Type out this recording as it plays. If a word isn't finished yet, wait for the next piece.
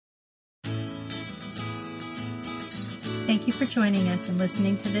Thank you for joining us and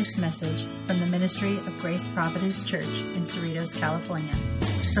listening to this message from the Ministry of Grace Providence Church in Cerritos, California.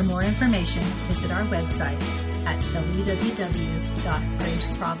 For more information, visit our website at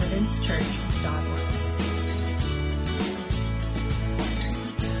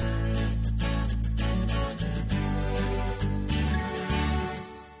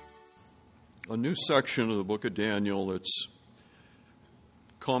A new section of the book of Daniel that's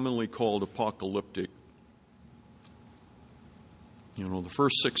commonly called apocalyptic. You know, the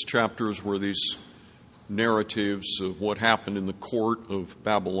first 6 chapters were these narratives of what happened in the court of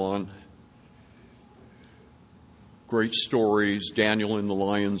Babylon. Great stories, Daniel in the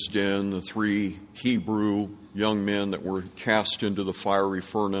lion's den, the 3 Hebrew young men that were cast into the fiery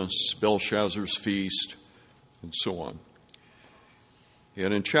furnace, Belshazzar's feast, and so on.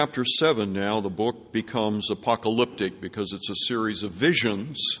 And in chapter 7 now, the book becomes apocalyptic because it's a series of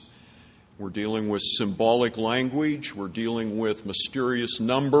visions. We're dealing with symbolic language. We're dealing with mysterious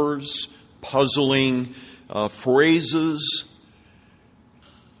numbers, puzzling phrases.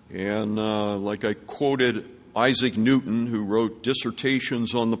 And like I quoted Isaac Newton, who wrote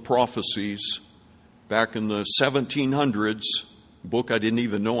dissertations on the prophecies back in the 1700s, a book I didn't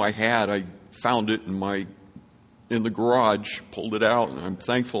even know I had. I found it in the garage, pulled it out, and I'm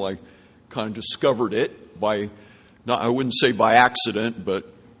thankful I kind of discovered it I wouldn't say by accident, but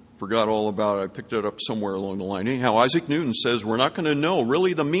forgot all about it. I picked it up somewhere along the line. Anyhow, Isaac Newton says we're not going to know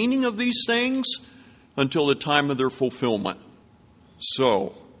really the meaning of these things until the time of their fulfillment.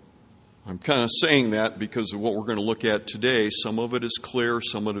 So, I'm kind of saying that because of what we're going to look at today. Some of it is clear,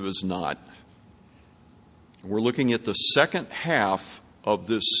 some of it is not. We're looking at the second half of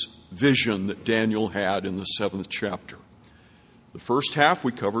this vision that Daniel had in the 7th chapter. The first half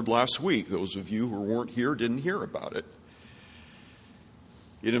we covered last week. Those of you who weren't here didn't hear about it.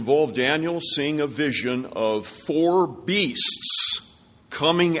 It involved Daniel seeing a vision of 4 beasts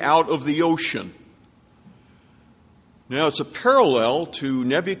coming out of the ocean. Now, it's a parallel to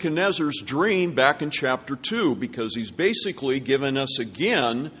Nebuchadnezzar's dream back in chapter 2, because he's basically given us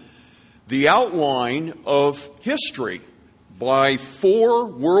again the outline of history by 4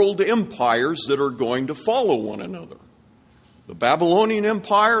 world empires that are going to follow one another. The Babylonian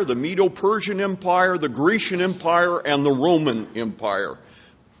Empire, the Medo-Persian Empire, the Grecian Empire, and the Roman Empire.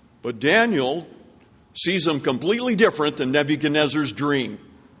 But Daniel sees them completely different than Nebuchadnezzar's dream.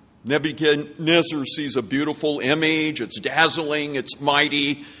 Nebuchadnezzar sees a beautiful image. It's dazzling. It's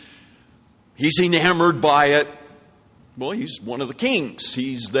mighty. He's enamored by it. Well, he's one of the kings.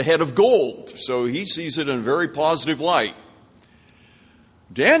 He's the head of gold. So he sees it in a very positive light.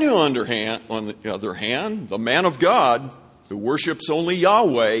 Daniel, on the other hand, the man of God who worships only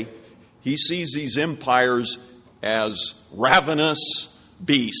Yahweh, he sees these empires as ravenous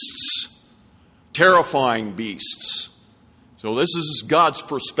beasts, terrifying beasts. So this is God's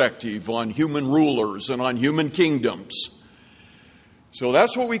perspective on human rulers and on human kingdoms. So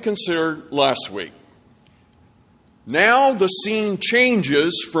that's what we considered last week. Now the scene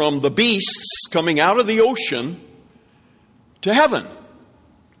changes from the beasts coming out of the ocean to heaven.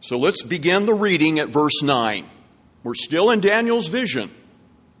 So let's begin the reading at verse 9. We're still in Daniel's vision.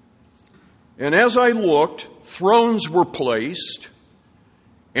 And as I looked, thrones were placed,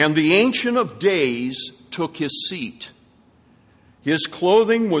 and the Ancient of Days took his seat. His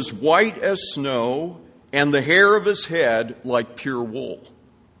clothing was white as snow, and the hair of his head like pure wool.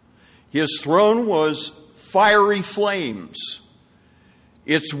 His throne was fiery flames.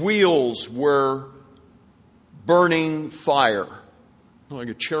 Its wheels were burning fire, like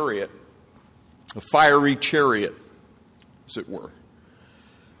a chariot, a fiery chariot, as it were.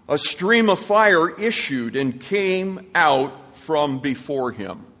 A stream of fire issued and came out from before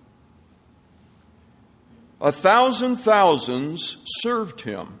him. 1,000 thousands served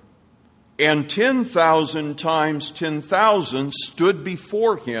him, and 10,000 times 10,000 stood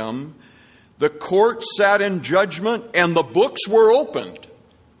before him. The court sat in judgment, and the books were opened.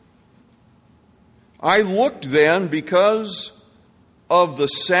 I looked then because of the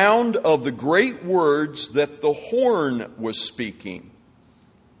sound of the great words that the horn was speaking.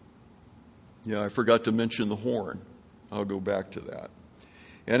 Yeah, I forgot to mention the horn. I'll go back to that.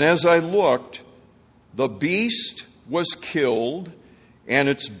 And as I looked, the beast was killed, and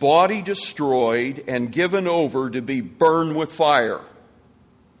its body destroyed and given over to be burned with fire.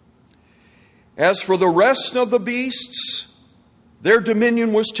 As for the rest of the beasts, their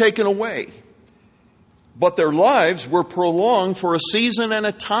dominion was taken away, but their lives were prolonged for a season and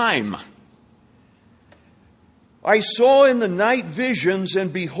a time. I saw in the night visions,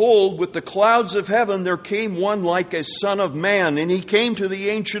 and behold, with the clouds of heaven there came one like a son of man, and he came to the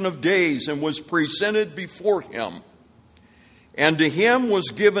Ancient of Days and was presented before him. And to him was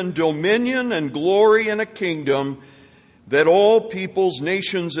given dominion and glory and a kingdom, that all peoples,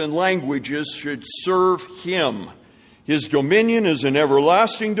 nations, and languages should serve him. His dominion is an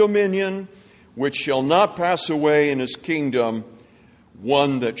everlasting dominion, which shall not pass away, in his kingdom,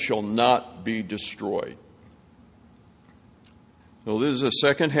 one that shall not be destroyed. So this is the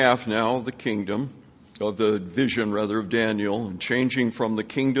second half now of the kingdom, of the vision rather of Daniel, and changing from the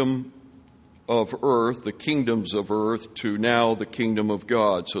kingdom of earth, the kingdoms of earth, to now the kingdom of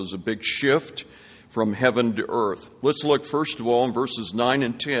God. So there's a big shift from heaven to earth. Let's look first of all in verses 9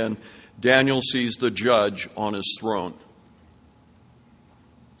 and 10. Daniel sees the judge on his throne.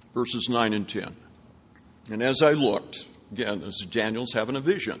 Verses 9 and 10. And as I looked, again, as Daniel's having a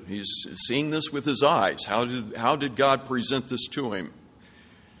vision. He's seeing this with his eyes. How did God present this to him?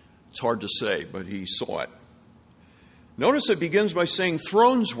 It's hard to say, but he saw it. Notice it begins by saying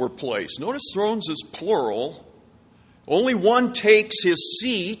thrones were placed. Notice thrones is plural. Only one takes his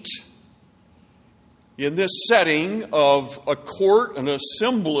seat in this setting of a court, an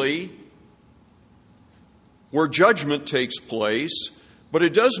assembly, where judgment takes place. But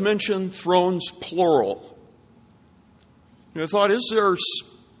it does mention thrones plural. I thought,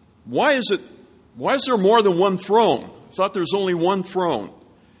 why is there more than one throne? I thought there's only one throne.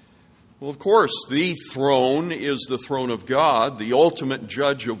 Well, of course, the throne is the throne of God, the ultimate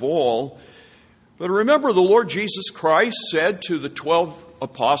judge of all. But remember, the Lord Jesus Christ said to the 12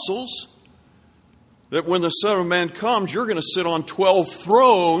 apostles that when the Son of Man comes, you're going to sit on 12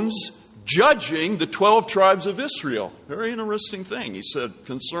 thrones judging the 12 tribes of Israel. Very interesting thing, he said,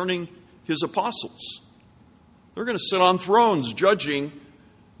 concerning his apostles. They're going to sit on thrones judging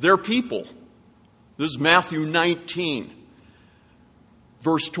their people. This is Matthew 19,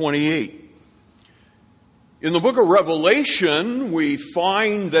 verse 28. In the book of Revelation, we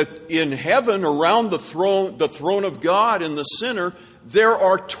find that in heaven, around the throne of God in the center, there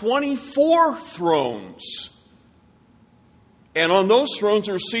are 24 thrones. And on those thrones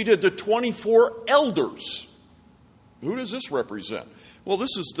are seated the 24 elders. Who does this represent? Well,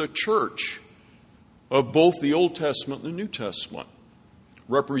 this is the church of both the Old Testament and the New Testament,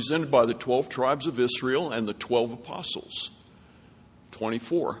 represented by the 12 tribes of Israel and the 12 apostles.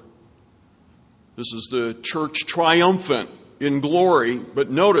 24. This is the church triumphant in glory, but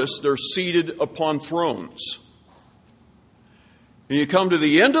notice they're seated upon thrones. And you come to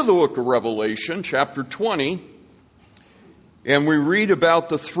the end of the book of Revelation, chapter 20, and we read about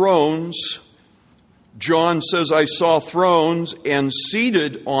the thrones. John says, I saw thrones, and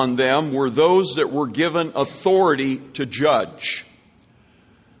seated on them were those that were given authority to judge.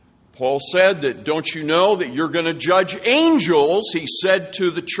 Paul said that, don't you know that you're going to judge angels, he said to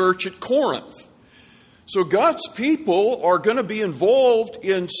the church at Corinth. So God's people are going to be involved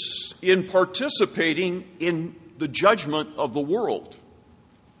in participating in the judgment of the world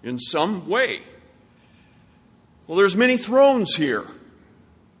in some way. Well, there's many thrones here.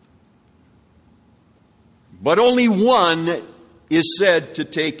 But only one is said to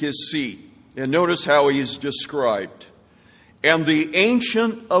take his seat. And notice how he's described. And the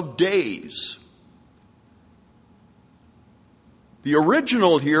Ancient of Days. The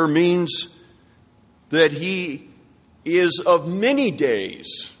original here means that he is of many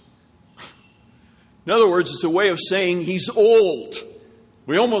days. In other words, it's a way of saying he's old.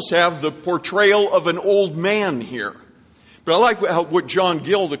 We almost have the portrayal of an old man here. But I like what John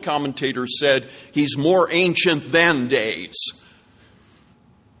Gill, the commentator, said. He's more ancient than days.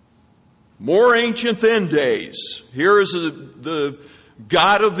 More ancient than days. Here is the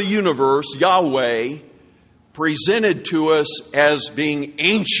God of the universe, Yahweh, presented to us as being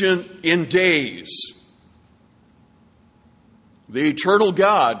ancient in days. The eternal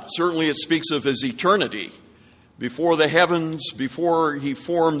God, certainly it speaks of his eternity. Before the heavens, before he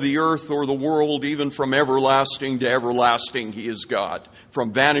formed the earth or the world, even from everlasting to everlasting, he is God.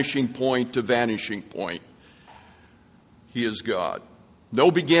 From vanishing point to vanishing point, he is God. No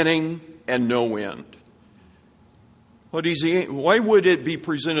beginning and no end. Why would it be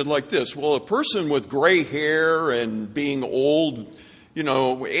presented like this? Well, a person with gray hair and being old,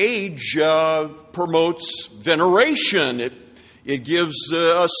 age promotes veneration. It gives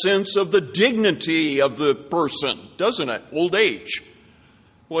a sense of the dignity of the person, doesn't it? Old age.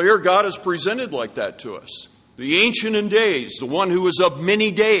 Well, here God is presented like that to us. The Ancient in Days, the one who is of many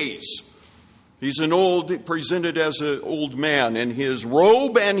days. He's presented as an old man, and his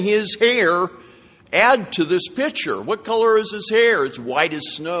robe and his hair add to this picture. What color is his hair? It's white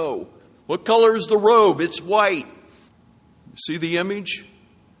as snow. What color is the robe? It's white. See the image?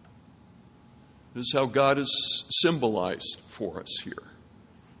 This is how God is symbolized for us here.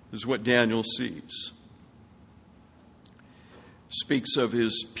 This is what Daniel sees. speaks of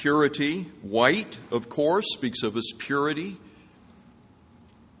his purity. White, of course, speaks of his purity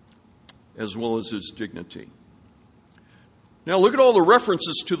as well as his dignity. Now look at all the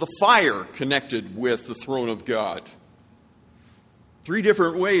references to the fire connected with the throne of God. 3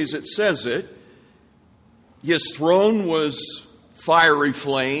 different ways it says it. His throne was fiery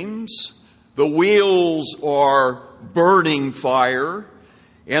flames. The wheels are burning fire.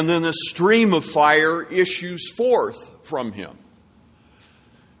 And then a stream of fire issues forth from him.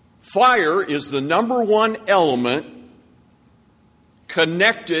 Fire is the number one element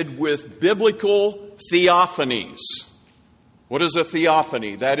connected with biblical theophanies. What is a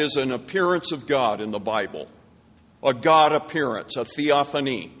theophany? That is an appearance of God in the Bible. A God appearance, a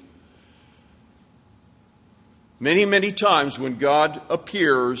theophany. Many, many times when God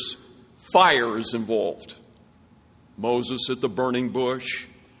appears, fire is involved. Moses at the burning bush.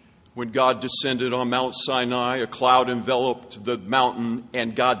 When God descended on Mount Sinai, a cloud enveloped the mountain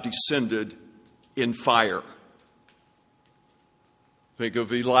and God descended in fire. Think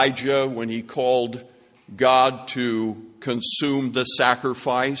of Elijah when he called God to consume the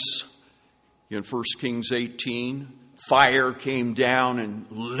sacrifice in 1 Kings 18. Fire came down and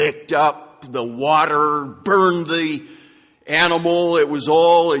licked up the water, burned the animal. It was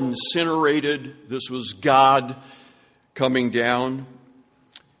all incinerated. This was God coming down.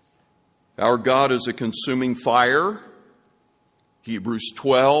 Our God is a consuming fire. Hebrews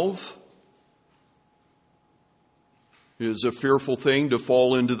 12. It is a fearful thing to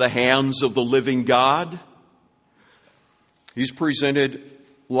fall into the hands of the living God. He's presented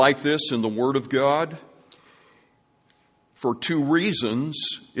like this in the Word of God for 2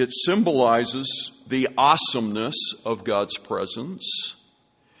 reasons. It symbolizes the awesomeness of God's presence,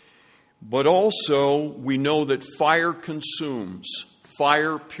 but also we know that fire consumes.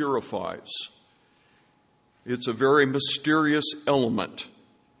 Fire purifies. It's a very mysterious element.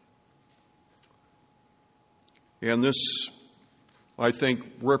 And this, I think,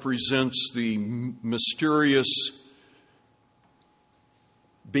 represents the mysterious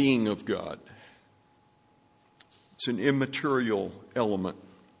being of God. It's an immaterial element.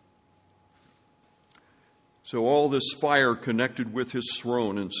 So all this fire connected with his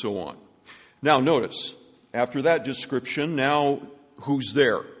throne and so on. Now notice, after that description, now who's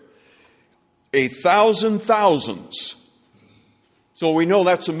there? 1,000 thousands. So we know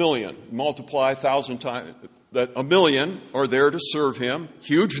that's 1,000,000. Multiply 1,000 times. That 1,000,000 are there to serve him.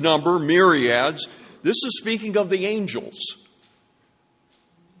 Huge number, myriads. This is speaking of the angels.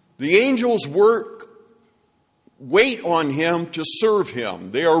 The angels wait on him to serve him.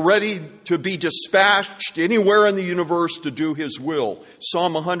 They are ready to be dispatched anywhere in the universe to do his will.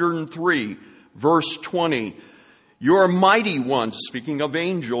 Psalm 103, verse 20. Your mighty ones, speaking of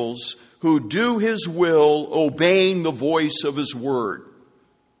angels, who do his will, obeying the voice of his word.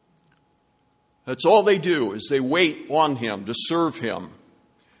 That's all they do, is they wait on him to serve him,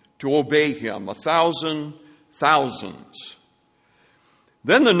 to obey him. 1,000 thousands.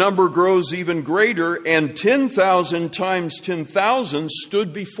 Then the number grows even greater, and 10,000 times 10,000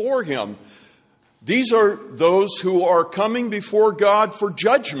 stood before him. These are those who are coming before God for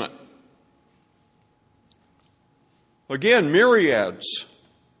judgment. Again, myriads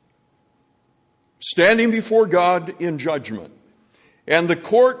standing before God in judgment. And the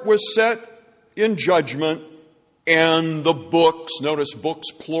court was set in judgment, and the books, notice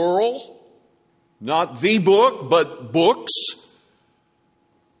books plural, not the book, but books,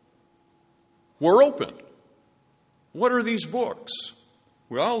 were opened. What are these books?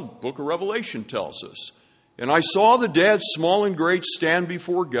 Well, the book of Revelation tells us. And I saw the dead, small and great, stand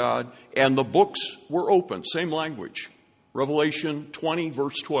before God, and the books were opened. Same language. Revelation 20,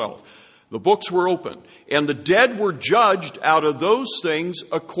 verse 12. The books were opened, and the dead were judged out of those things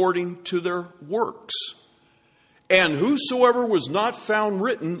according to their works. And whosoever was not found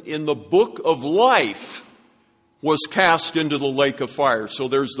written in the book of life was cast into the lake of fire. So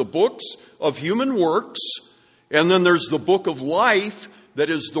there's the books of human works, and then there's the book of life that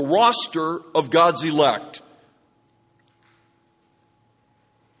is the roster of God's elect.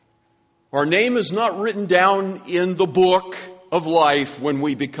 Our name is not written down in the book of life when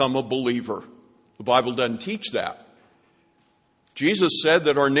we become a believer. The Bible doesn't teach that. Jesus said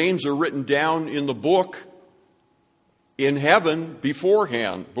that our names are written down in the book in heaven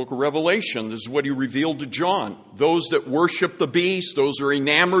beforehand. Book of Revelation, this is what he revealed to John. Those that worship the beast, those who are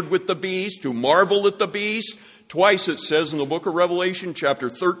enamored with the beast, who marvel at the beast. Twice it says in the book of Revelation, chapter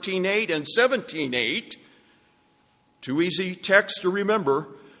 13:8 and 17:8. Two easy texts to remember.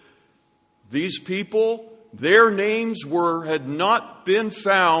 These people, their names had not been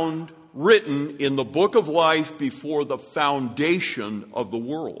found written in the book of life before the foundation of the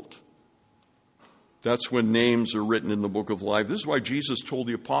world. That's when names are written in the book of life. This is why Jesus told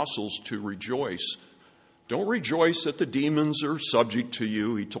the apostles to rejoice. Don't rejoice that the demons are subject to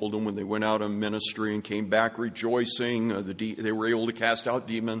you. He told them when they went out on ministry and came back rejoicing. They were able to cast out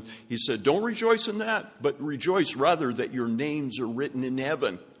demons. He said, don't rejoice in that, but rejoice rather that your names are written in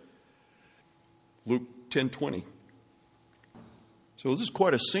heaven. Luke 10:20. So this is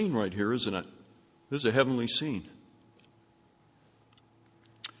quite a scene right here, isn't it? This is a heavenly scene.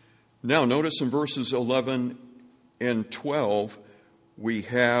 Now, notice in verses 11 and 12, we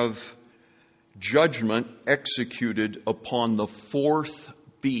have judgment executed upon the fourth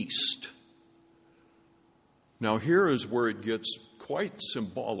beast. Now, here is where it gets quite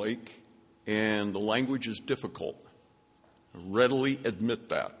symbolic, and the language is difficult. I readily admit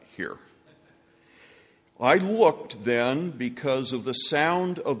that here. I looked then because of the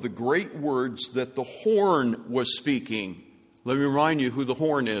sound of the great words that the horn was speaking. Let me remind you who the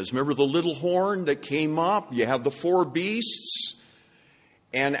horn is. Remember the little horn that came up? You have the four beasts.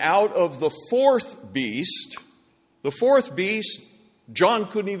 And out of the fourth beast, John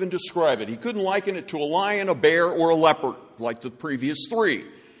couldn't even describe it. He couldn't liken it to a lion, a bear, or a leopard like the previous three.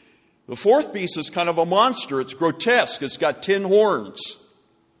 The fourth beast is kind of a monster. It's grotesque. It's got 10 horns.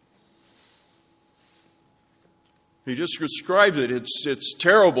 He just described it. It's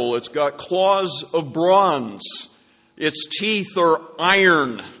terrible. It's got claws of bronze. Its teeth are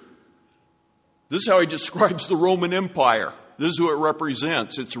iron. This is how he describes the Roman Empire. This is who it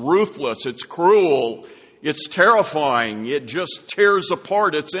represents. It's ruthless. It's cruel. It's terrifying. It just tears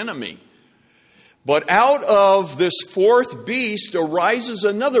apart its enemy. But out of this fourth beast arises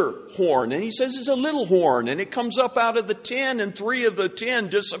another horn. And he says it's a little horn. And it comes up out of the 10, and 3 of the 10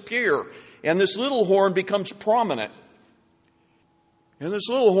 disappear. And this little horn becomes prominent. And this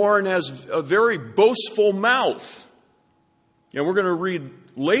little horn has a very boastful mouth. And we're going to read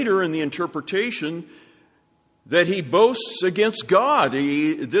later in the interpretation that he boasts against God.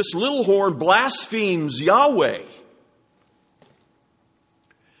 This little horn blasphemes Yahweh.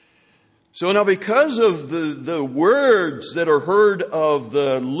 So now because of the words that are heard of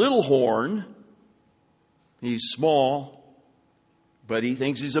the little horn, he's small, but he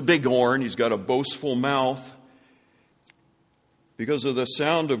thinks he's a big horn. He's got a boastful mouth. Because of the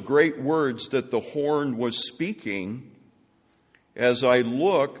sound of great words that the horn was speaking, as I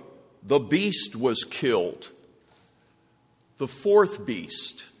look, the beast was killed. The fourth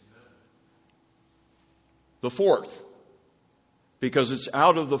beast. The fourth. Because it's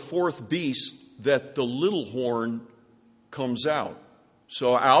out of the fourth beast that the little horn comes out.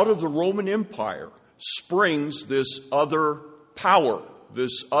 So out of the Roman Empire springs this other power,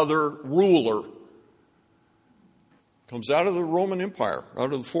 this other ruler. Comes out of the Roman Empire,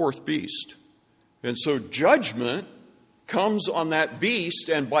 out of the fourth beast. And so judgment comes on that beast,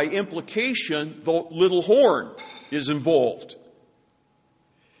 and by implication, the little horn is involved.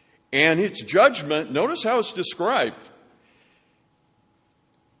 And its judgment, notice how it's described.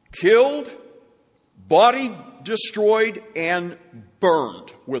 Killed, body destroyed, and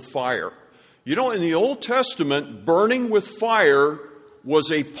burned with fire. You know, in the Old Testament, burning with fire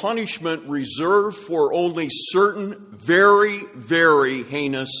was a punishment reserved for only certain very, very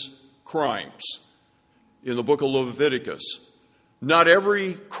heinous crimes in the book of Leviticus. Not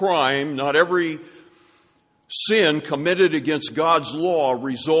every crime, not every sin committed against God's law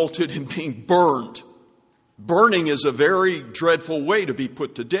resulted in being burned. Burning is a very dreadful way to be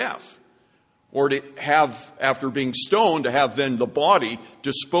put to death, or to have, after being stoned, to have then the body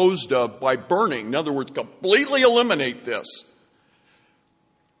disposed of by burning. In other words, completely eliminate this.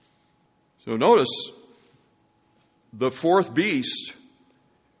 So notice, the fourth beast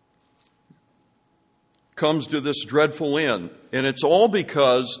comes to this dreadful end. And it's all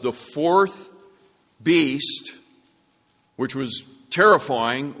because the fourth beast, which was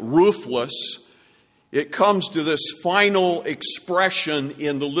terrifying, ruthless, it comes to this final expression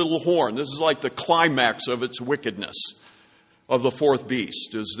in the little horn. This is like the climax of its wickedness, of the fourth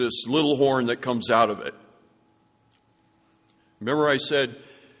beast, is this little horn that comes out of it. Remember I said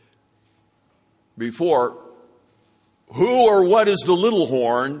before, who or what is the little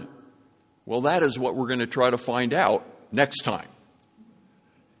horn? Well, that is what we're going to try to find out next time.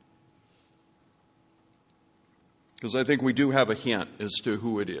 Because I think we do have a hint as to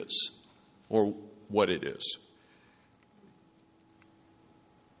who it is or what it is.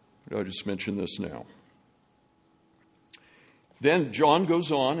 I'll just mention this now. Then John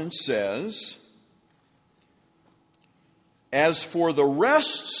goes on and says, as for the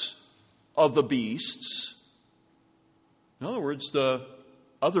rest of the beasts, in other words, the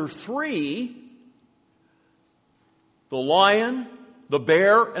other three, the lion, the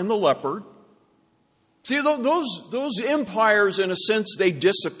bear, and the leopard. See, those empires, in a sense, they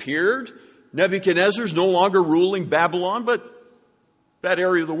disappeared. Nebuchadnezzar's no longer ruling Babylon, but that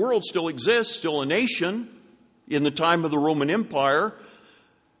area of the world still exists, still a nation in the time of the Roman Empire.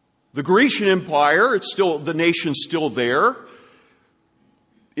 The Grecian Empire, the nation's still there.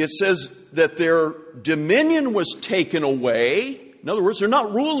 It says that their dominion was taken away. In other words, they're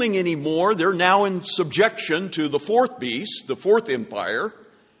not ruling anymore. They're now in subjection to the fourth beast, the fourth empire.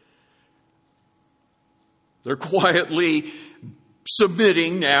 They're quietly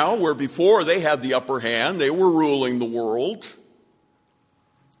submitting now, where before they had the upper hand. They were ruling the world.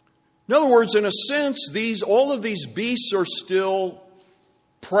 In other words, in a sense, all of these beasts are still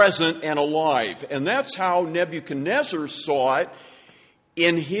present and alive. And that's how Nebuchadnezzar saw it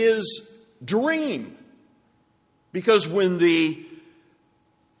in his dream. Because when the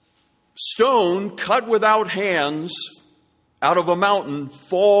stone cut without hands out of a mountain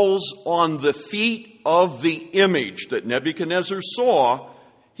falls on the feet of the image that Nebuchadnezzar saw,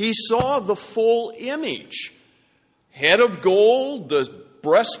 he saw the full image. Head of gold, the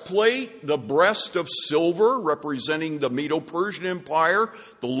breastplate, the breast of silver, representing the Medo-Persian Empire,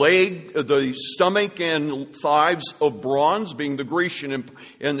 the stomach and thighs of bronze, being the Grecian Empire,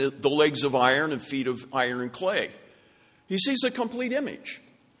 and the legs of iron and feet of iron and clay. He sees a complete image.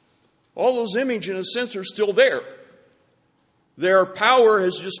 All those images, in a sense, are still there. Their power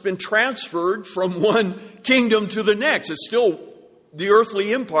has just been transferred from one kingdom to the next. It's still the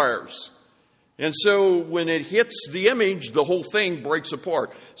earthly empires. And so when it hits the image, the whole thing breaks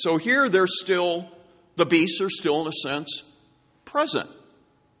apart. So here the beasts are still, in a sense, present.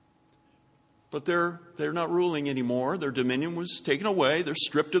 But they're not ruling anymore. Their dominion was taken away. They're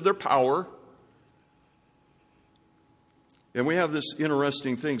stripped of their power. And we have this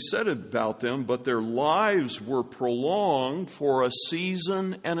interesting thing said about them, but their lives were prolonged for a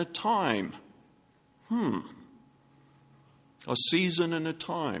season and a time. A season and a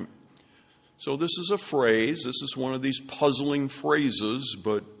time. So this is a phrase. This is one of these puzzling phrases,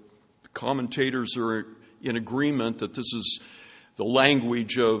 but commentators are in agreement that this is the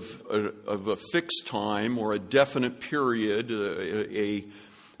language of a fixed time or a definite period,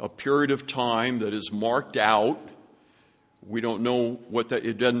 a period of time that is marked out. We don't know what that,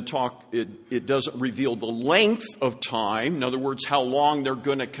 it doesn't reveal the length of time. In other words, how long they're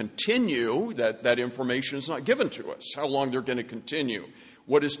going to continue. That information is not given to us, how long they're going to continue.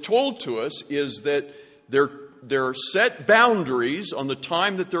 What is told to us is that there are set boundaries on the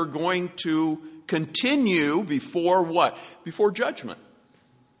time that they're going to continue before what? Before judgment.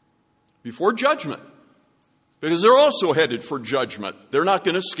 Before judgment. Because they're also headed for judgment. They're not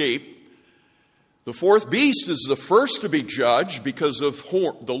going to escape. The fourth beast is the first to be judged because of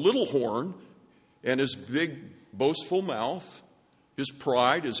the little horn and his big boastful mouth, his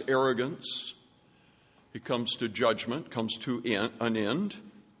pride, his arrogance. He comes to judgment, comes to an end.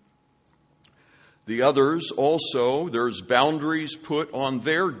 The others also, there's boundaries put on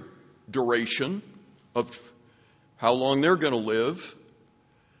their duration of how long they're going to live.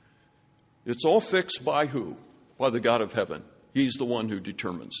 It's all fixed by who? By the God of heaven. He's the one who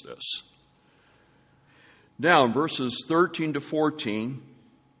determines this. Now, in verses 13 to 14,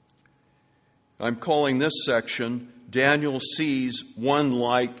 I'm calling this section, Daniel sees one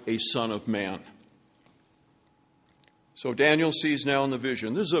like a son of man. So Daniel sees now in the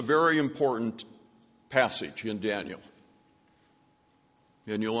vision. This is a very important passage in Daniel.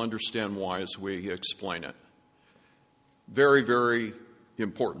 And you'll understand why as we explain it. Very, very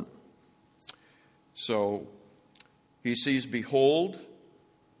important. So he sees, behold,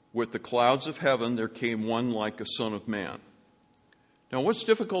 with the clouds of heaven there came one like a son of man. Now what's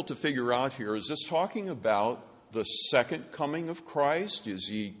difficult to figure out here, is this talking about the second coming of Christ? Is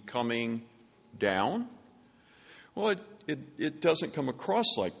he coming down? Well, it doesn't come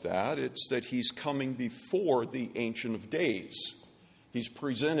across like that. It's that he's coming before the Ancient of Days. He's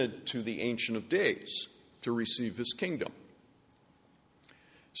presented to the Ancient of Days to receive his kingdom.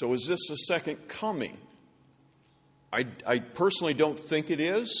 So is this the second coming? I personally don't think it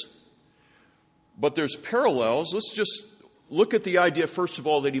is, but there's parallels. Let's just look at the idea, first of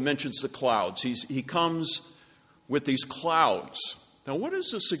all, that he mentions the clouds. He comes with these clouds. Now, what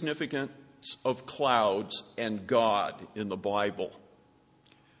is the significance of clouds and God in the Bible?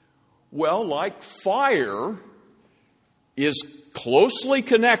 Well, like fire is closely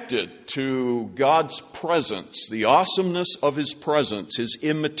connected to God's presence, the awesomeness of his presence, his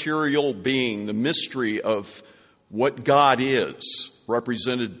immaterial being, the mystery of what God is,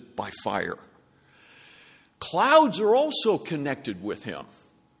 represented by fire. Clouds are also connected with him.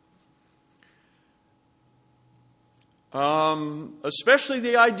 especially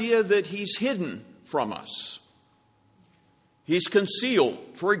the idea that he's hidden from us. He's concealed.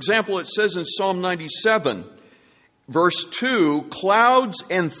 For example, it says in Psalm 97, verse 2, clouds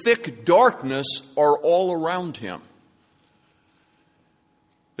and thick darkness are all around him.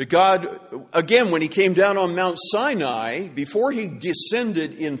 That God, again, when he came down on Mount Sinai, before he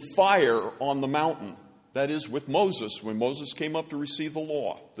descended in fire on the mountain, that is with Moses, when Moses came up to receive the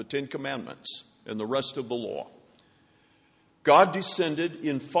law, the Ten Commandments, and the rest of the law, God descended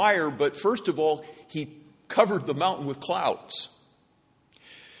in fire, but first of all, he covered the mountain with clouds.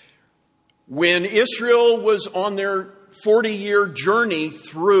 When Israel was on their 40-year journey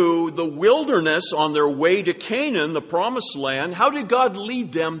through the wilderness on their way to Canaan, the promised land, how did God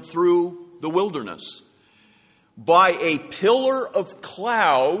lead them through the wilderness? By a pillar of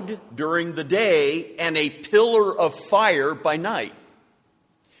cloud during the day and a pillar of fire by night.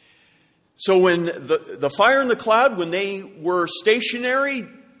 So when the fire and the cloud, when they were stationary,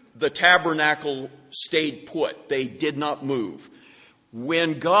 the tabernacle stayed put. They did not move.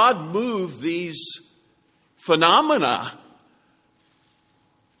 When God moved these phenomena,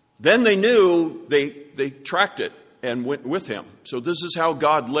 then they knew they tracked it and went with him. So this is how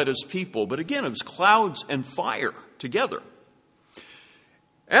God led his people. But again, it was clouds and fire together.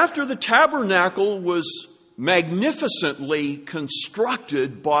 After the tabernacle was magnificently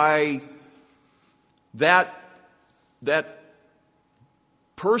constructed by that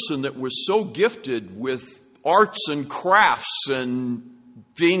person that was so gifted with arts and crafts and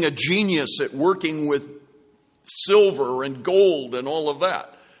being a genius at working with silver and gold and all of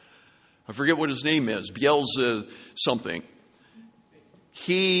that. I forget what his name is, Beelzebub something.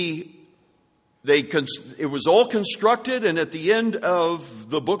 It was all constructed, and at the end of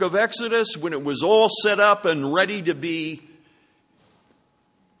the book of Exodus, when it was all set up and ready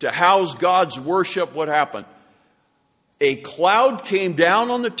to house God's worship, what happened? A cloud came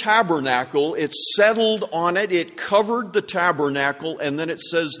down on the tabernacle, it settled on it, it covered the tabernacle, and then it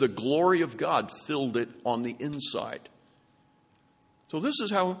says the glory of God filled it on the inside. So this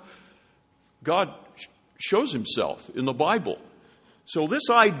is how God shows himself in the Bible. So this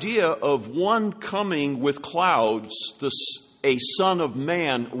idea of one coming with clouds, a son of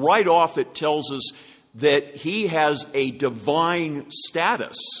man, right off it tells us that he has a divine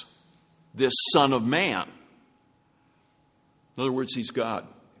status, this son of man. In other words, he's God.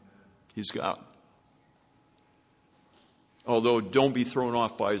 He's God. Although, don't be thrown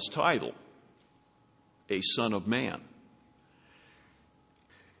off by his title, a son of man.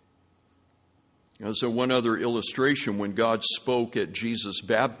 So one other illustration, when God spoke at Jesus'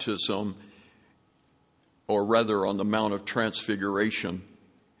 baptism, or rather on the Mount of Transfiguration,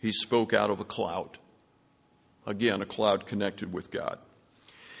 he spoke out of a cloud. Again, a cloud connected with God.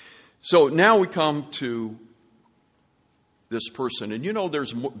 So now we come to this person. And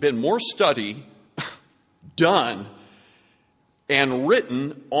there's been more study done and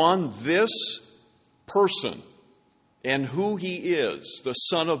written on this person and who he is, the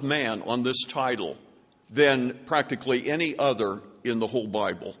Son of Man, on this title, than practically any other in the whole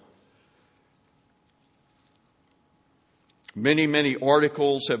Bible. Many, many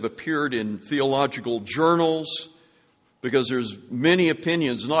articles have appeared in theological journals because there's many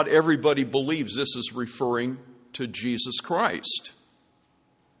opinions. Not everybody believes this is referring to Jesus Christ.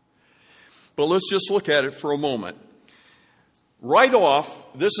 But let's just look at it for a moment. Right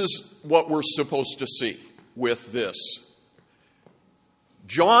off, this is what we're supposed to see with this.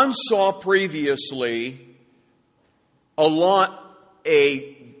 John saw previously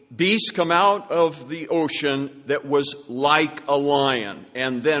a beast come out of the ocean that was like a lion,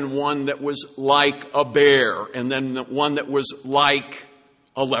 and then one that was like a bear, and then one that was like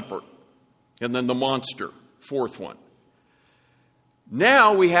a leopard, and then the monster, fourth one.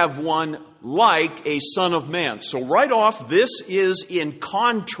 Now we have one like a son of man. So right off, this is in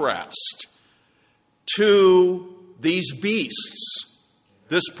contrast to these beasts,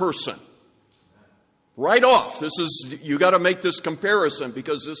 this person. Right off, you got to make this comparison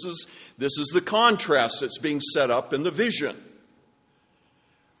because this is the contrast that's being set up in the vision.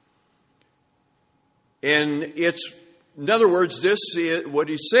 And in other words, what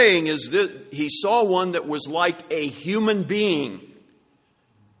he's saying is that he saw one that was like a human being.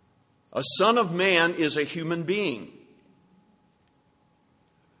 A son of man is a human being.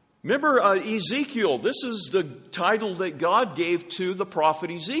 Remember Ezekiel, this is the title that God gave to the prophet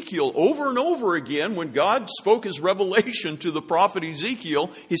Ezekiel. Over and over again, when God spoke his revelation to the prophet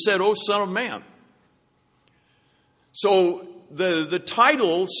Ezekiel, he said, "O Son of Man." So the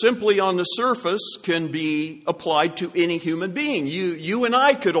title simply on the surface can be applied to any human being. You and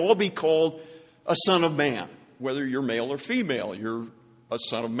I could all be called a son of man. whether you're male or female, you're a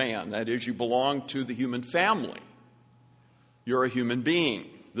son of man. That is, you belong to the human family. You're a human being.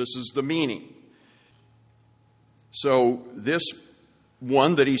 This is the meaning. So this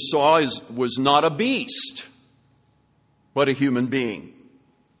one that he saw was not a beast, but a human being.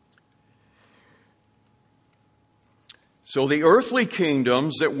 So the earthly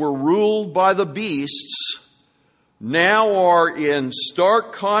kingdoms that were ruled by the beasts now are in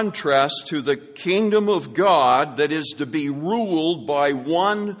stark contrast to the kingdom of God that is to be ruled by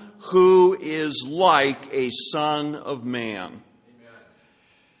one who is like a son of man. Amen.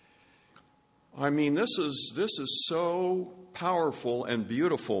 I mean, this is so powerful and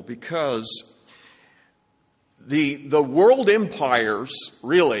beautiful, because the world empires,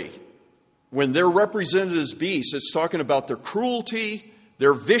 really, when they're represented as beasts, it's talking about their cruelty,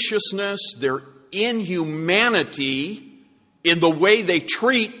 their viciousness, their inhumanity in the way they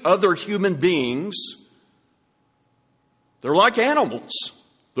treat other human beings. They're like animals,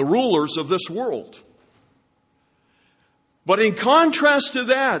 the rulers of this world. But in contrast to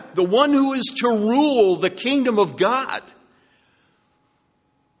that, the one who is to rule the kingdom of God,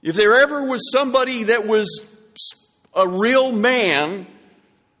 if there ever was somebody that was a real man,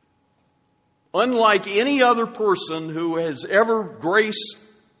 unlike any other person who has ever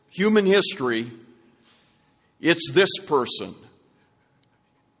graced human history, it's this person.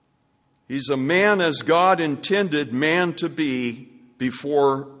 He's a man as God intended man to be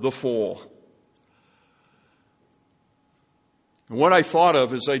before the fall. And what I thought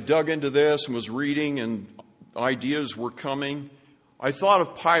of as I dug into this and was reading and ideas were coming, I thought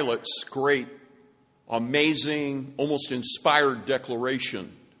of Pilate's great, amazing, almost inspired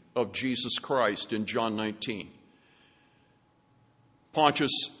declaration of Jesus Christ in John 19.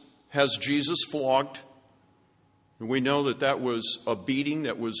 Pontius has Jesus flogged, and we know that was a beating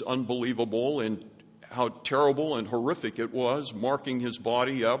that was unbelievable, and how terrible and horrific it was, marking his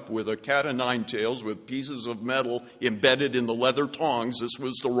body up with a cat o' nine tails with pieces of metal embedded in the leather tongs. This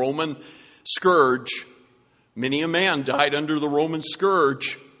was the Roman scourge. Many a man died under the Roman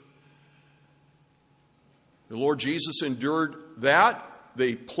scourge. The Lord Jesus endured that.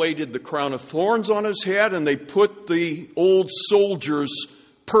 They plaited the crown of thorns on his head, and they put the old soldier's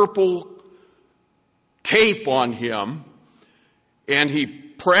purple cape on him, and he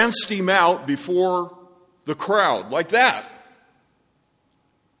pranced him out before the crowd like that.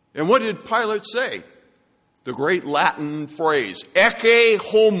 And what did Pilate say? The great Latin phrase, ecce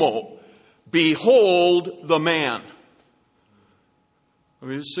homo, behold the man. I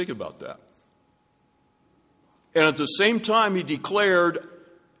mean, just think about that. And at the same time, he declared,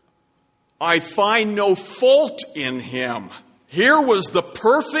 I find no fault in him. Here was the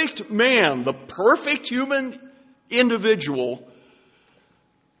perfect man, the perfect human individual,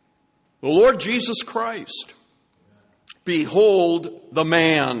 the Lord Jesus Christ. Behold the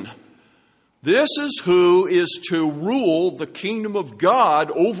man. This is who is to rule the kingdom of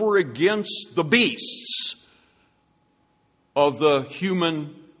God over against the beasts of the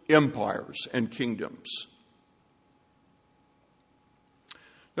human empires and kingdoms.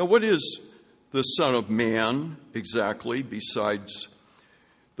 Now, what is the Son of Man exactly, besides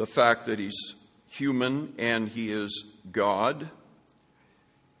the fact that he's human and he is God?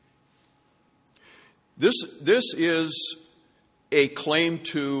 This is a claim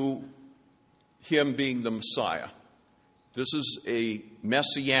to him being the Messiah. This is a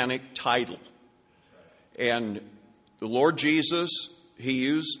messianic title. And the Lord Jesus,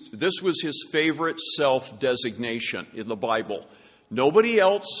 this was his favorite self-designation in the Bible. Nobody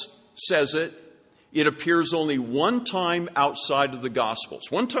else says it. It appears only one time outside of the Gospels.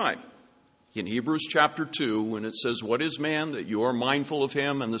 One time. In Hebrews chapter 2, when it says, what is man that you are mindful of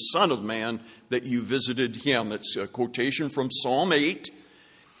him, and the Son of Man that you visited him. It's a quotation from Psalm 8,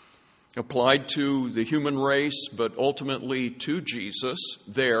 applied to the human race, but ultimately to Jesus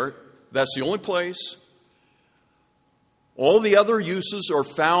there. That's the only place. All the other uses are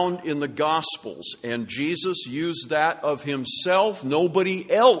found in the Gospels, and Jesus used that of himself. Nobody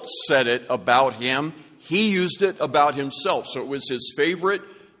else said it about him. He used it about himself, so it was his favorite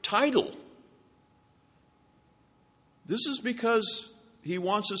title. This is because he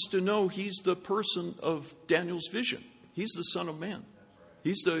wants us to know he's the person of Daniel's vision. He's the Son of Man.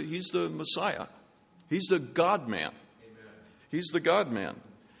 He's the Messiah. He's the God-man. He's the God-man.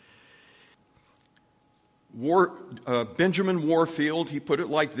 Benjamin Warfield, he put it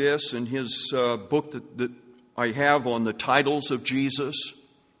like this in his book that I have on the titles of Jesus,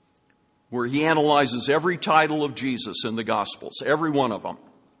 where he analyzes every title of Jesus in the Gospels, every one of them,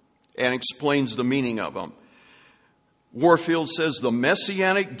 and explains the meaning of them. Warfield says the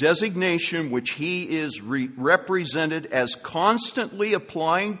messianic designation which he is represented as constantly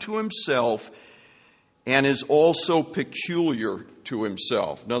applying to himself and is also peculiar to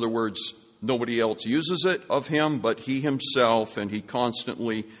himself. In other words, nobody else uses it of him but he himself, and he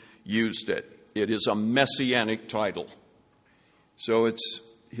constantly used it. It is a messianic title. So it's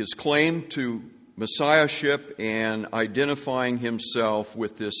his claim to messiahship and identifying himself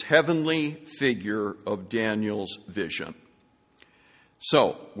with this heavenly figure of Daniel's vision.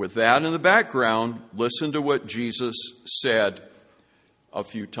 So, with that in the background, listen to what Jesus said a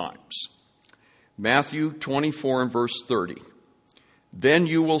few times. Matthew 24 and verse 30. Then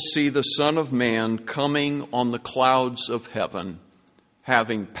you will see the Son of Man coming on the clouds of heaven,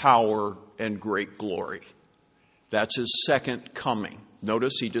 having power and great glory. That's his second coming.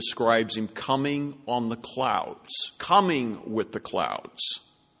 Notice he describes him coming on the clouds, coming with the clouds,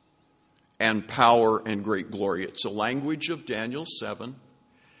 and power and great glory. It's the language of Daniel 7.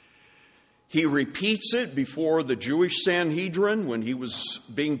 He repeats it before the Jewish Sanhedrin when he was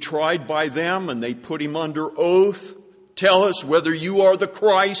being tried by them, and they put him under oath. Tell us whether you are the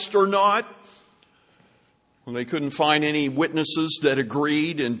Christ or not. When they couldn't find any witnesses that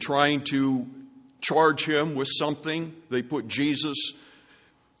agreed in trying to charge him with something, they put Jesus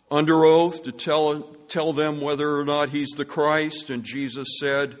under oath to tell them whether or not he's the Christ. And Jesus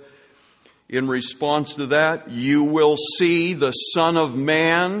said, in response to that, you will see the Son of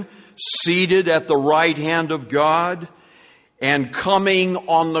Man seated at the right hand of God and coming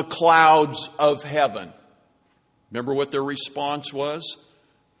on the clouds of heaven. Remember what their response was?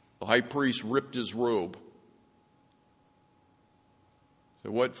 The high priest ripped his robe.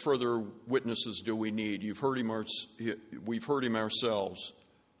 So what further witnesses do we need? We've heard him ourselves.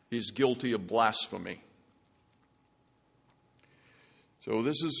 He's guilty of blasphemy. So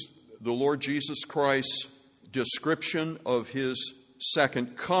this is the Lord Jesus Christ's description of his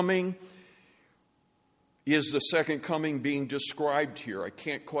second coming. Is the second coming being described here? I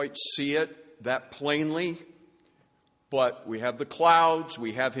can't quite see it that plainly, but we have the clouds,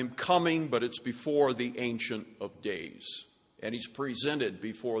 we have him coming, but it's before the Ancient of Days. And he's presented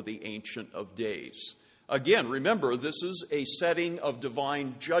before the Ancient of Days. Again, remember, this is a setting of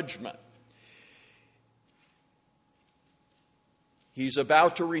divine judgment. He's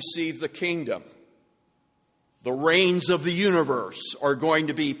about to receive the kingdom. The reins of the universe are going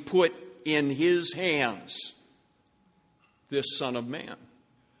to be put in his hands, this Son of Man.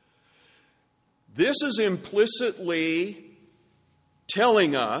 This is implicitly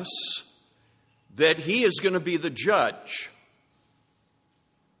telling us that he is going to be the judge.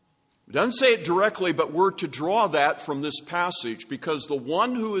 It doesn't say it directly, but we're to draw that from this passage, because the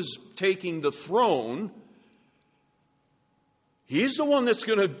one who is taking the throne, he's the one that's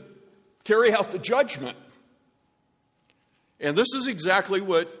going to carry out the judgment. And this is exactly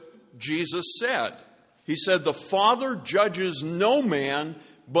what Jesus said. He said, the Father judges no man,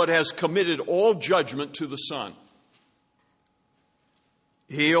 but has committed all judgment to the Son.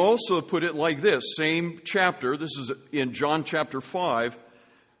 He also put it like this, same chapter, this is in John chapter 5.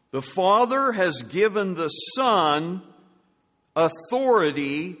 The Father has given the Son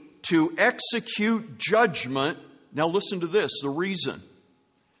authority to execute judgment. Now listen to this, the reason.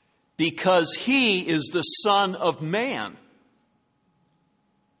 Because he is the Son of Man.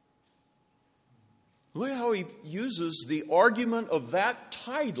 Look at how he uses the argument of that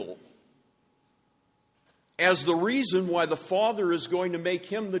title as the reason why the Father is going to make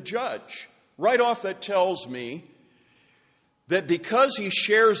him the judge. Right off, that tells me that because he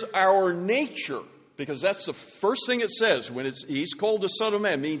shares our nature, because that's the first thing it says when he's called the Son of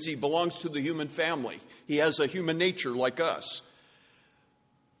Man, means he belongs to the human family. He has a human nature like us.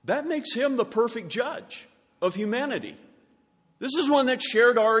 That makes him the perfect judge of humanity. This is one that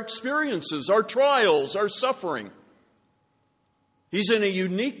shared our experiences, our trials, our suffering. He's in a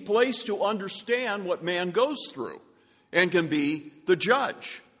unique place to understand what man goes through and can be the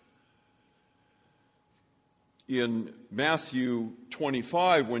judge. In Matthew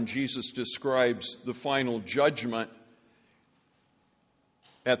 25, when Jesus describes the final judgment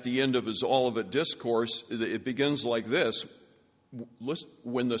at the end of his Olivet Discourse, it begins like this.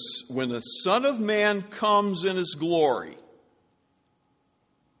 When the Son of Man comes in his glory,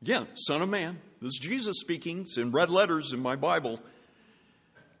 again, Son of Man, this is Jesus speaking, it's in red letters in my Bible,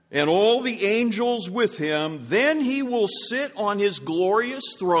 and all the angels with him, then he will sit on his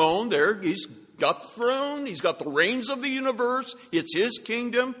glorious throne. There, he's got the throne, he's got the reins of the universe, it's his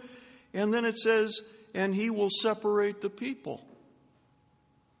kingdom. And then it says, and he will separate the people.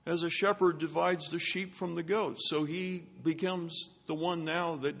 As a shepherd divides the sheep from the goats. So he becomes the one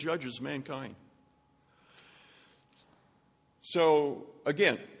now that judges mankind. So,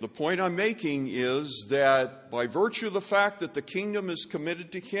 again, the point I'm making is that by virtue of the fact that the kingdom is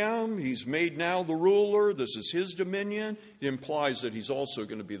committed to him, he's made now the ruler, this is his dominion, it implies that he's also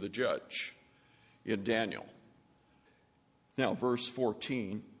going to be the judge in Daniel. Now, verse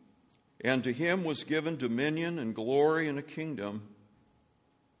 14, and to him was given dominion and glory and a kingdom.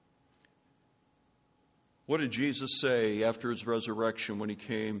 What did Jesus say after his resurrection when he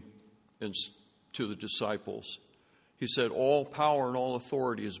came to the disciples? He said, all power and all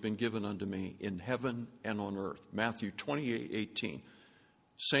authority has been given unto me in heaven and on earth. Matthew 28:18.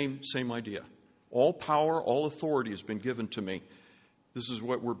 Same idea. All power, all authority has been given to me. This is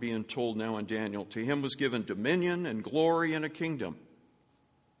what we're being told now in Daniel. To him was given dominion and glory and a kingdom,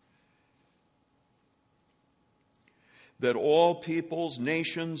 that all peoples,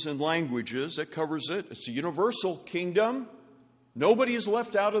 nations, and languages, that covers it. It's a universal kingdom. Nobody is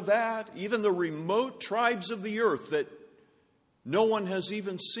left out of that. Even the remote tribes of the earth that no one has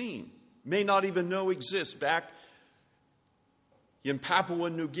even seen, may not even know exist, back in Papua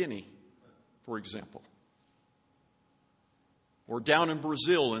New Guinea, for example, or down in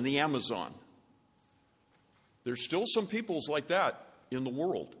Brazil in the Amazon. There's still some peoples like that in the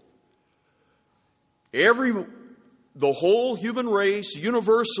world. The whole human race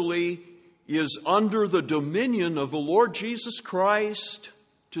universally is under the dominion of the Lord Jesus Christ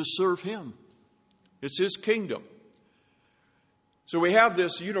to serve him. It's his kingdom. So we have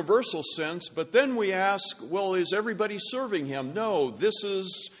this universal sense, but then we ask, well, is everybody serving him? No, this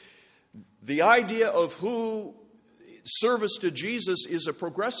is the idea of who service to Jesus is a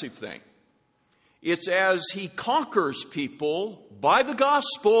progressive thing. It's as he conquers people by the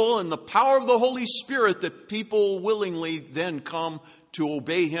gospel and the power of the Holy Spirit that people willingly then come to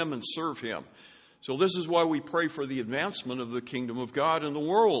obey him and serve him. So this is why we pray for the advancement of the kingdom of God in the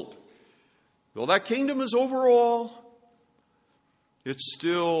world. Though that kingdom is overall, it's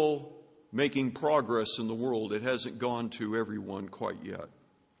still making progress in the world. It hasn't gone to everyone quite yet.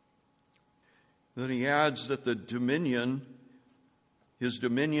 Then he adds that his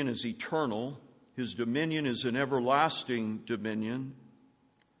dominion is eternal. His dominion is an everlasting dominion.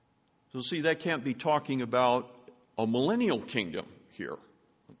 So see, that can't be talking about a millennial kingdom here.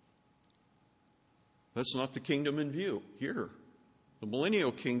 That's not the kingdom in view here. The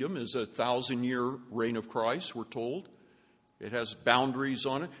millennial kingdom is a 1,000-year reign of Christ, we're told. It has boundaries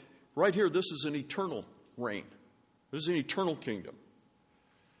on it. Right here, this is an eternal reign. This is an eternal kingdom,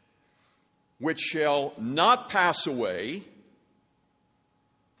 which shall not pass away.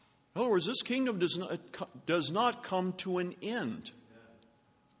 In other words, this kingdom does not come to an end.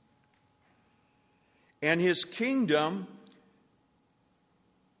 And his kingdom,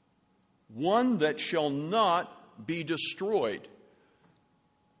 one that shall not be destroyed.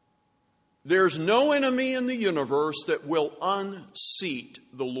 There's no enemy in the universe that will unseat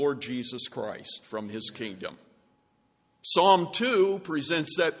the Lord Jesus Christ from his kingdom. Psalm 2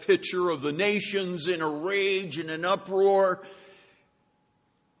 presents that picture of the nations in a rage and an uproar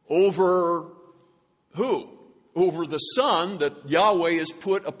over who? Over the Son that Yahweh has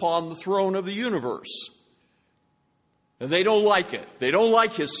put upon the throne of the universe. And they don't like it. They don't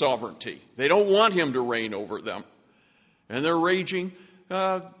like his sovereignty. They don't want him to reign over them. And they're raging.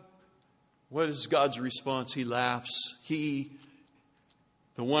 What is God's response? He laughs. The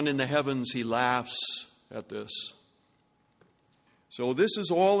one in the heavens, he laughs at this. So this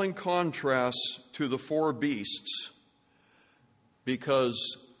is all in contrast to the four beasts,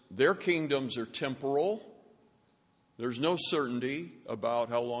 because their kingdoms are temporal. There's no certainty about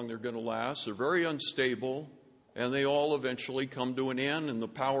how long they're going to last. They're very unstable, and they all eventually come to an end, and the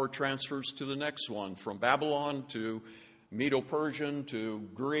power transfers to the next one, from Babylon to Medo-Persian to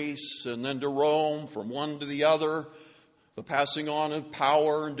Greece, and then to Rome, from one to the other. The passing on of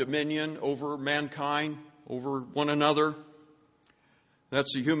power and dominion over mankind, over one another.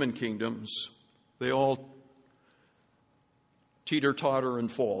 That's the human kingdoms. They all teeter-totter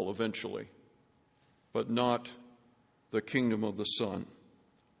and fall eventually, but not the kingdom of the Son.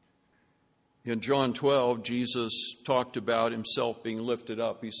 In John 12, Jesus talked about himself being lifted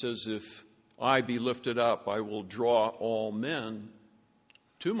up. He says, if I be lifted up, I will draw all men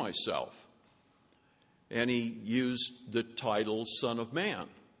to myself. And he used the title Son of Man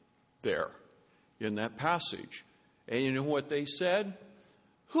there in that passage. And you know what they said?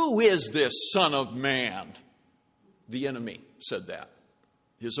 Who is this Son of Man? The enemy said that.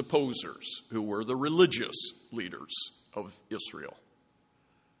 His opposers, who were the religious leaders of Israel.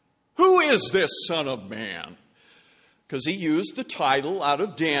 Who is this Son of Man? Because he used the title out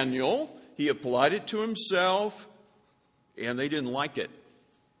of Daniel. He applied it to himself, and they didn't like it,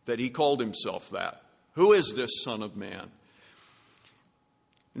 that he called himself that. Who is this Son of Man?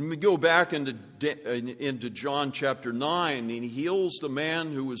 And we go back into John chapter 9, and he heals the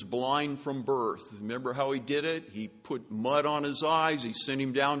man who was blind from birth. Remember how he did it? He put mud on his eyes. He sent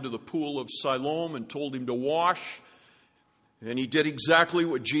him down to the pool of Siloam and told him to wash. And he did exactly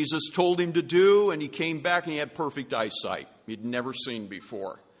what Jesus told him to do, and he came back and he had perfect eyesight. He'd never seen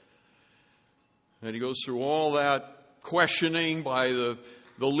before. And he goes through all that questioning by the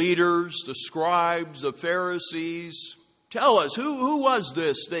leaders, the scribes, the Pharisees. Tell us, who was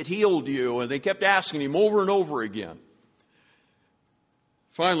this that healed you? And they kept asking him over and over again.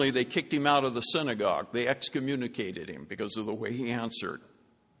 Finally, they kicked him out of the synagogue. They excommunicated him because of the way he answered.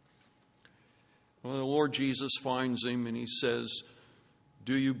 Well, the Lord Jesus finds him and he says,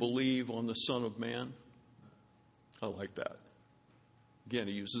 do you believe on the Son of Man? I like that. Again,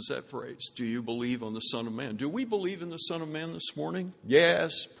 he uses that phrase. Do you believe on the Son of Man? Do we believe in the Son of Man this morning?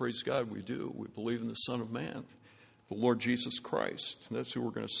 Yes, praise God, we do. We believe in the Son of Man, the Lord Jesus Christ. And that's who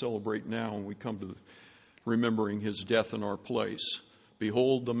we're going to celebrate now when we come to remembering his death in our place.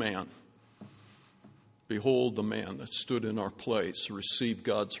 Behold the man. Behold the man that stood in our place, received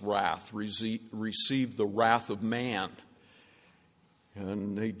God's wrath, received the wrath of man.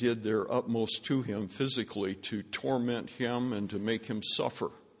 And they did their utmost to him physically to torment him and to make him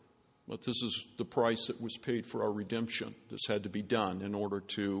suffer. But this is the price that was paid for our redemption. This had to be done in order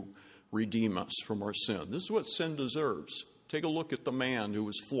to redeem us from our sin. This is what sin deserves. Take a look at the man who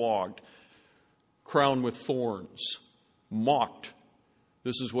was flogged, crowned with thorns, mocked.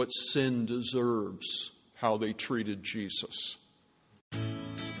 This is what sin deserves, how they treated Jesus.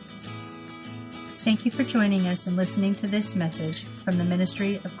 Thank you for joining us and listening to this message from the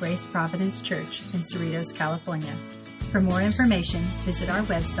Ministry of Grace Providence Church in Cerritos, California. For more information, visit our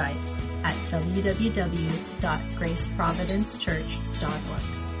website at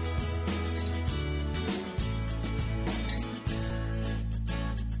www.graceprovidencechurch.org.